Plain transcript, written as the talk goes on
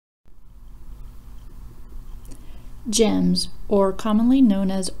GEMS, or commonly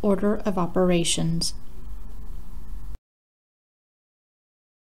known as order of operations.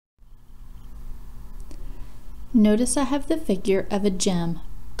 Notice I have the figure of a gem.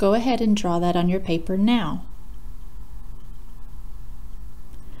 Go ahead and draw that on your paper now.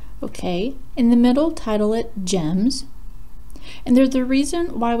 Okay, in the middle, title it GEMS. And there's the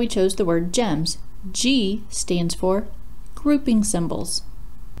reason why we chose the word GEMS. G stands for grouping symbols.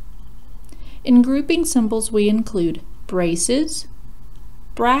 In grouping symbols, we include braces,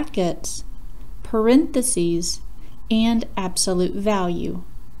 brackets, parentheses, and absolute value.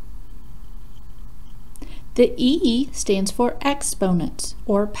 The E stands for exponents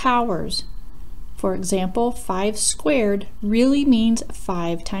or powers. For example, 5 squared really means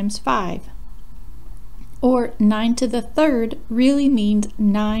 5 times 5. Or 9 to the third really means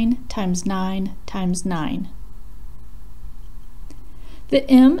 9 times 9 times 9. The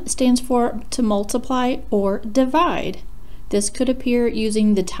M stands for to multiply or divide. This could appear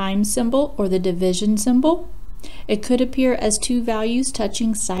using the times symbol or the division symbol. It could appear as two values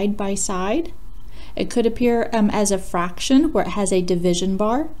touching side by side. It could appear as a fraction where it has a division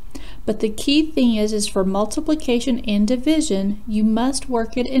bar. But the key thing is for multiplication and division, you must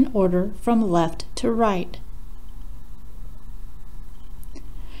work it in order from left to right.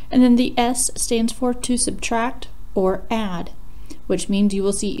 And then the S stands for to subtract or add, which means you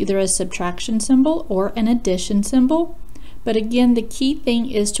will see either a subtraction symbol or an addition symbol. But again, the key thing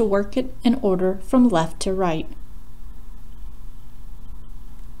is to work it in order from left to right.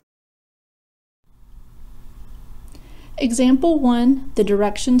 Example 1, the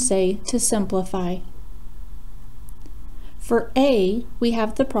directions say to simplify. For A, we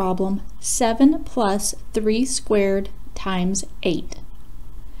have the problem 7 plus 3 squared times 8.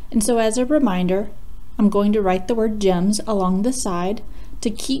 And so as a reminder, I'm going to write the word GEMS along the side to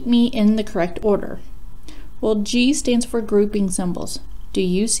keep me in the correct order. Well, G stands for grouping symbols. Do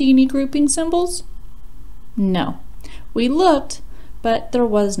you see any grouping symbols? No. We looked, but there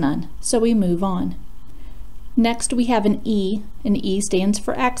was none, so we move on. Next, we have an E, and E stands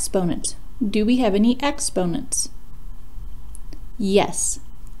for exponents. Do we have any exponents? Yes.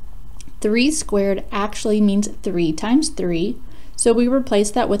 3 squared actually means 3 times 3, so we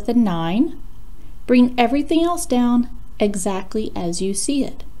replace that with a 9. Bring everything else down exactly as you see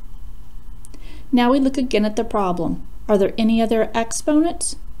it. Now we look again at the problem. Are there any other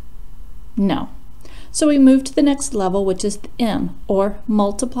exponents? No. So we move to the next level, which is the M, or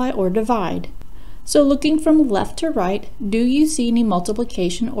multiply or divide. So looking from left to right, do you see any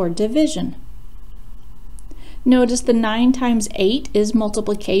multiplication or division? Notice the 9 times 8 is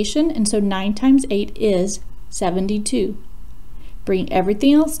multiplication, and so 9 times 8 is 72. Bring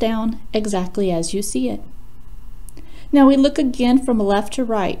everything else down exactly as you see it. Now we look again from left to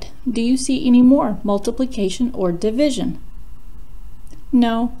right. Do you see any more multiplication or division?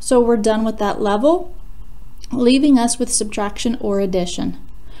 No, so we're done with that level, leaving us with subtraction or addition.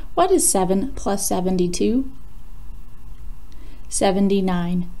 What is 7 plus 72?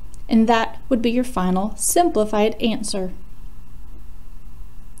 79. And that would be your final simplified answer.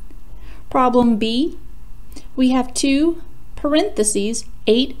 Problem B, we have 2 parentheses,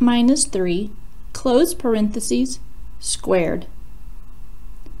 8 minus 3, close parentheses, squared.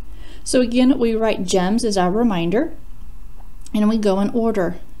 So again, we write GEMS as our reminder, and we go in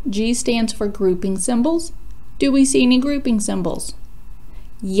order. G stands for grouping symbols. Do we see any grouping symbols?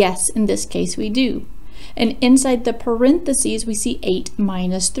 Yes, in this case we do. And inside the parentheses we see 8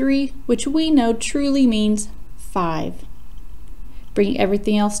 minus 3, which we know truly means 5. Bring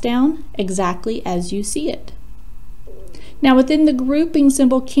everything else down exactly as you see it. Now within the grouping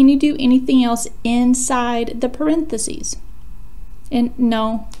symbol, can you do anything else inside the parentheses? And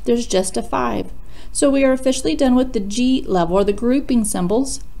no, there's just a 5. So we are officially done with the G level, or the grouping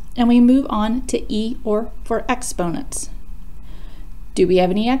symbols, and we move on to E, or for exponents. Do we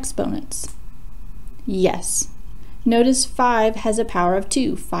have any exponents? Yes. Notice 5 has a power of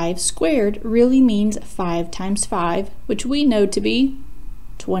 2. 5 squared really means 5 times 5, which we know to be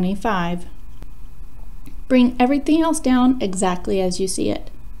 25. Bring everything else down exactly as you see it.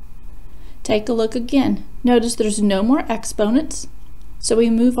 Take a look again. Notice there's no more exponents, so we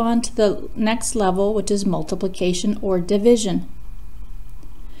move on to the next level, which is multiplication or division.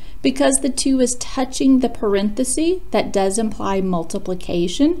 Because the 2 is touching the parenthesis, that does imply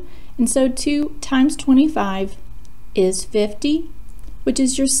multiplication, and so 2 times 25 is 50, which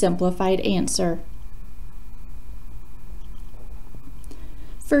is your simplified answer.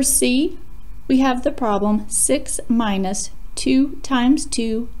 For C, we have the problem 6 minus 2 times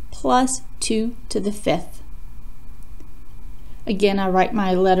 2 plus 2 to the 5th. Again, I write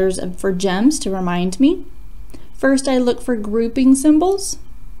my letters for GEMS to remind me. First, I look for grouping symbols,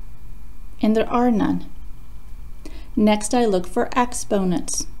 and there are none. Next, I look for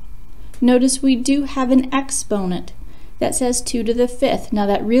exponents. Notice we do have an exponent that says 2 to the 5th. Now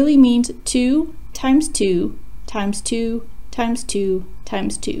that really means 2 times 2 times 2 times 2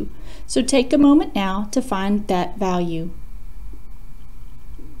 times 2. So take a moment now to find that value.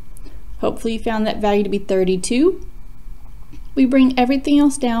 Hopefully you found that value to be 32. We bring everything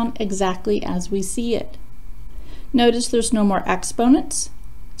else down exactly as we see it. Notice there's no more exponents,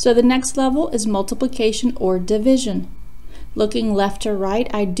 so the next level is multiplication or division. Looking left to right,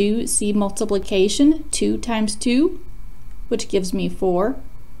 I do see multiplication, 2 times 2, which gives me 4.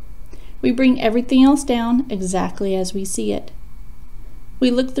 We bring everything else down exactly as we see it. We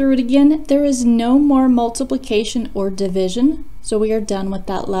look through it again, there is no more multiplication or division, so we are done with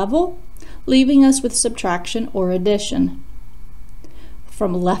that level, leaving us with subtraction or addition.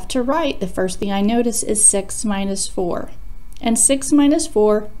 From left to right, the first thing I notice is 6 minus 4. And 6 minus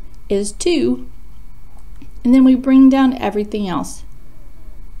 4 is 2. And then we bring down everything else.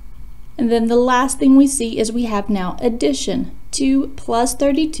 And then the last thing we see is we have now addition. 2 plus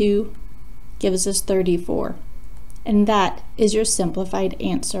 32 gives us 34. And that is your simplified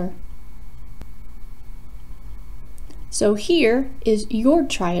answer. So here is your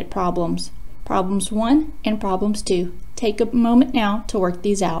try it problems. Problems 1 and problems 2. Take a moment now to work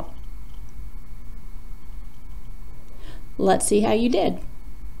these out. Let's see how you did.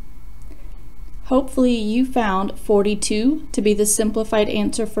 Hopefully you found 42 to be the simplified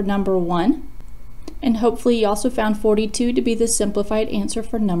answer for number 1, and hopefully you also found 42 to be the simplified answer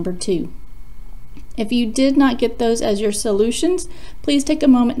for number 2. If you did not get those as your solutions, please take a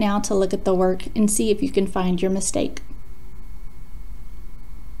moment now to look at the work and see if you can find your mistake.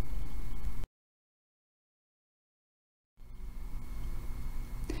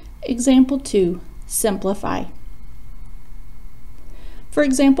 Example 2, simplify. For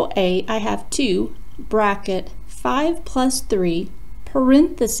example A, I have 2 bracket 5 plus 3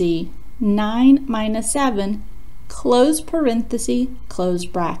 parenthesis 9 minus 7 close parenthesis close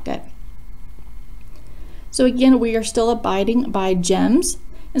bracket. So again, we are still abiding by GEMS,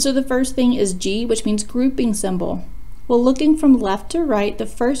 and so the first thing is G, which means grouping symbol. Well, looking from left to right, the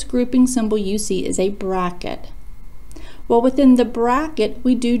first grouping symbol you see is a bracket. Well, within the bracket,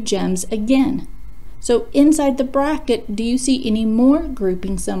 we do GEMS again. So inside the bracket, do you see any more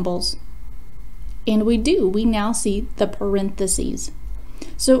grouping symbols? And we do. We now see the parentheses.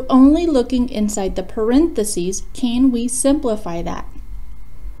 So only looking inside the parentheses can we simplify that.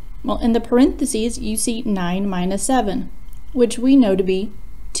 Well, in the parentheses, you see 9 minus 7, which we know to be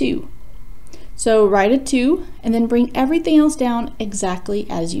 2. So write a 2 and then bring everything else down exactly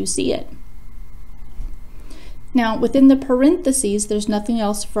as you see it. Now within the parentheses, there's nothing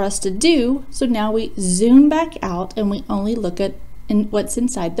else for us to do, so now we zoom back out and we only look at what's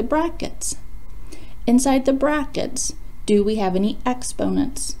inside the brackets. Inside the brackets, do we have any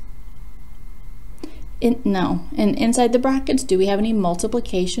exponents? No. And inside the brackets, do we have any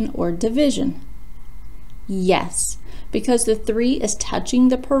multiplication or division? Yes, because the 3 is touching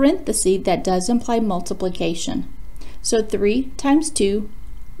the parenthesis, that does imply multiplication. So 3 times 2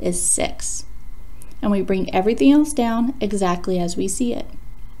 is 6. And we bring everything else down exactly as we see it.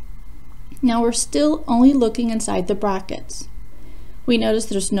 Now we're still only looking inside the brackets. We notice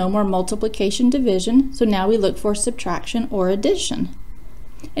there's no more multiplication division, so now we look for subtraction or addition.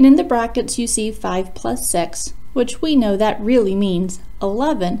 And in the brackets you see 5 plus 6, which we know that really means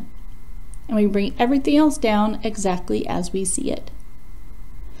 11. And we bring everything else down exactly as we see it.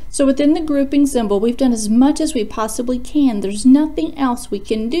 So within the grouping symbol, we've done as much as we possibly can. There's nothing else we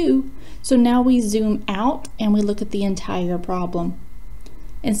can do. So now we zoom out and we look at the entire problem.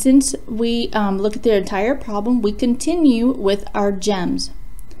 And since we look at the entire problem, we continue with our GEMS.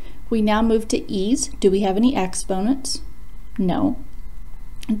 We now move to E's. Do we have any exponents? No.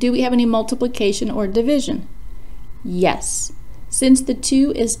 Do we have any multiplication or division? Yes. Since the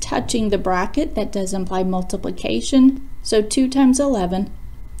 2 is touching the bracket, that does imply multiplication. So 2 times 11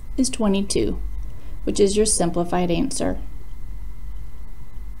 is 22, which is your simplified answer.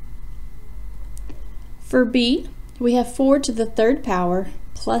 For B, we have 4 to the 3rd power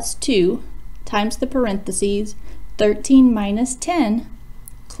plus 2 times the parentheses 13 minus 10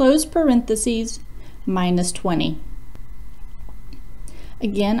 close parentheses minus 20.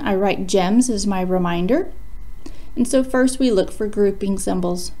 Again, I write GEMS as my reminder. And so first we look for grouping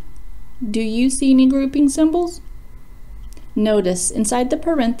symbols. Do you see any grouping symbols? Notice inside the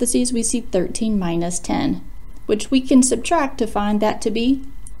parentheses we see 13 minus 10, which we can subtract to find that to be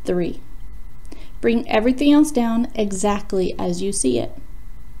 3. Bring everything else down exactly as you see it.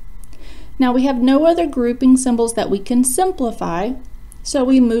 Now we have no other grouping symbols that we can simplify, so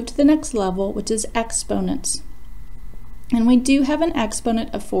we move to the next level, which is exponents. And we do have an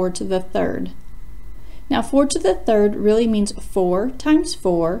exponent of 4 to the third. Now 4 to the third really means 4 times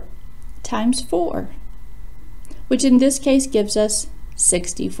 4 times 4, which in this case gives us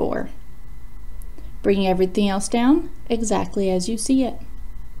 64. Bring everything else down exactly as you see it.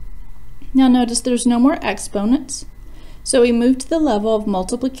 Now notice there's no more exponents, so we move to the level of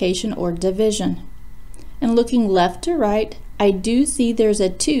multiplication or division. And looking left to right, I do see there's a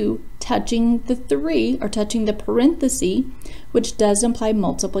 2 touching the 3, or touching the parenthesis, which does imply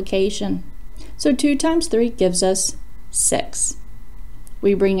multiplication. So 2 times 3 gives us 6.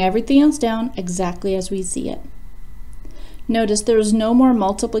 We bring everything else down exactly as we see it. Notice there's no more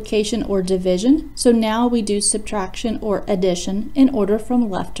multiplication or division, so now we do subtraction or addition in order from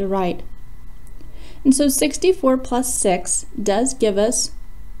left to right. And so 64 plus 6 does give us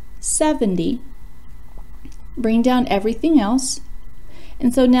 70. Bring down everything else.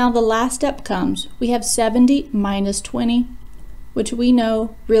 And so now the last step comes. We have 70 minus 20, which we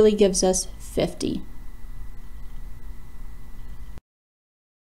know really gives us 50.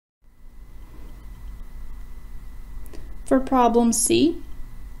 For problem C,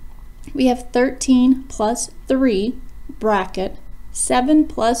 we have 13 plus 3, bracket, 7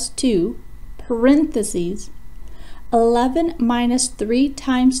 plus 2, parentheses, 11 minus 3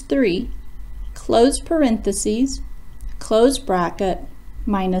 times 3, close parentheses, close bracket,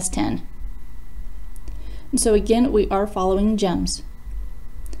 minus 10. And so again, we are following GEMS.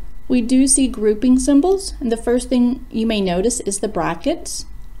 We do see grouping symbols, and the first thing you may notice is the brackets.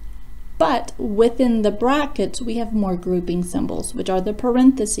 But within the brackets, we have more grouping symbols, which are the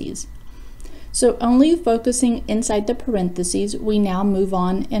parentheses. So only focusing inside the parentheses, we now move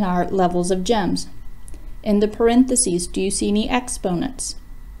on in our levels of GEMS. In the parentheses, do you see any exponents?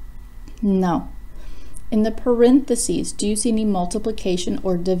 No. In the parentheses, do you see any multiplication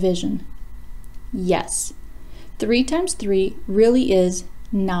or division? Yes. 3 times 3 really is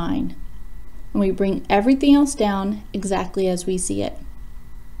 9. And we bring everything else down exactly as we see it.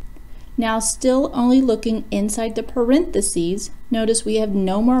 Now still only looking inside the parentheses, notice we have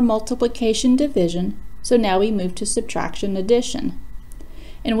no more multiplication division, so now we move to subtraction addition.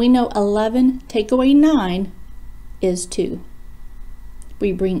 And we know 11 take away 9 is 2.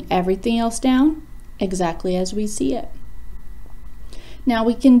 We bring everything else down exactly as we see it. Now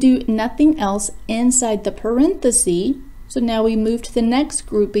we can do nothing else inside the parenthesis, so now we move to the next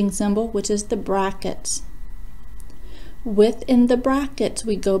grouping symbol, which is the brackets. Within the brackets,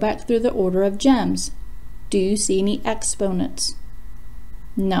 we go back through the order of GEMS. Do you see any exponents?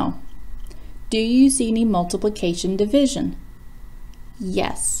 No. Do you see any multiplication division?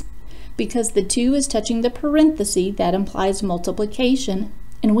 Yes. Because the 2 is touching the parenthesis, that implies multiplication,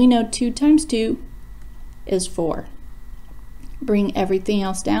 and we know 2 times 2 is 4. Bring everything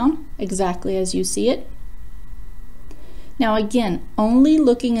else down exactly as you see it. Now again, only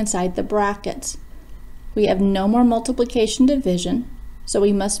looking inside the brackets. We have no more multiplication division, so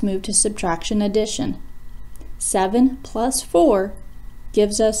we must move to subtraction addition. 7 plus 4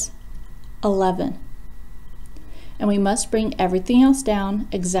 gives us 11. And we must bring everything else down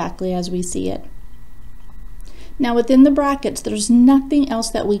exactly as we see it. Now within the brackets, there's nothing else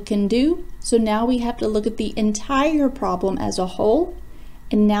that we can do, so now we have to look at the entire problem as a whole,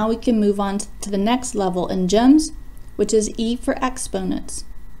 and now we can move on to the next level in GEMS, which is E for exponents.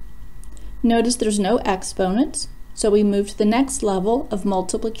 Notice there's no exponents, so we move to the next level of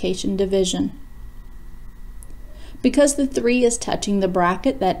multiplication division. Because the 3 is touching the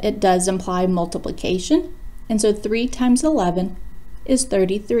bracket, that it does imply multiplication, and so 3 times 11 is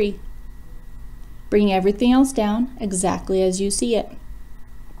 33. Bring everything else down exactly as you see it.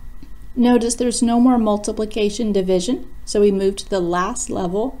 Notice there's no more multiplication division, so we move to the last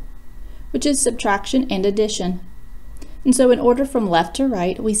level, which is subtraction and addition. And so in order from left to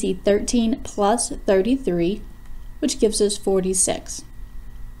right, we see 13 plus 33, which gives us 46.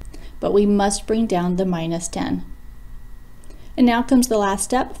 But we must bring down the minus 10. And now comes the last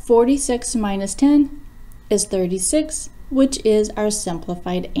step. 46 minus 10 is 36, which is our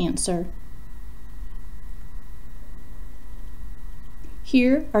simplified answer.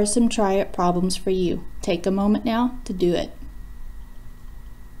 Here are some try-it problems for you. Take a moment now to do it.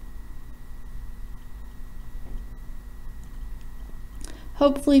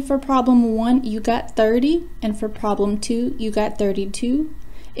 Hopefully for problem 1 you got 30, and for problem 2 you got 32.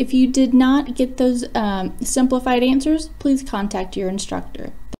 If you did not get those simplified answers, please contact your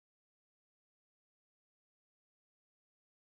instructor.